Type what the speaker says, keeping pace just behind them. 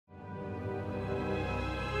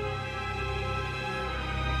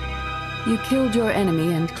You killed your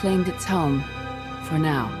enemy and claimed its home. For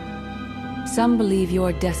now. Some believe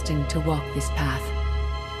you're destined to walk this path.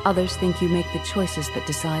 Others think you make the choices that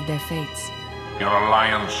decide their fates. Your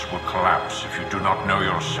alliance will collapse if you do not know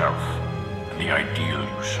yourself and the ideal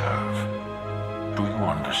you serve. Do you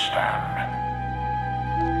understand?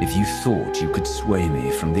 If you thought you could sway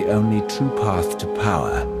me from the only true path to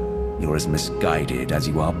power, you're as misguided as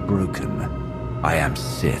you are broken. I am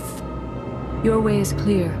Sith. Your way is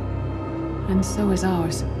clear, and so is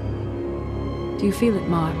ours. Do you feel it,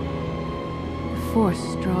 Mar? The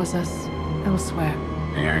Force draws us elsewhere.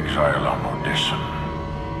 The exile on Odyssey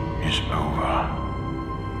is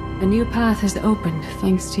over. A new path has opened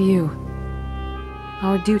thanks to you.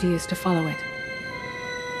 Our duty is to follow it.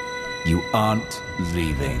 You aren't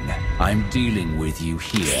leaving. I'm dealing with you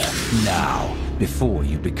here, now, before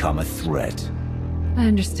you become a threat. I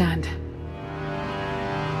understand.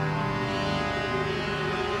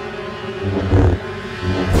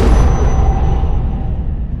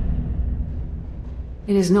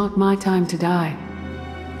 It is not my time to die.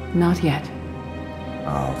 Not yet.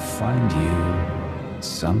 I'll find you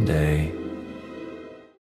someday.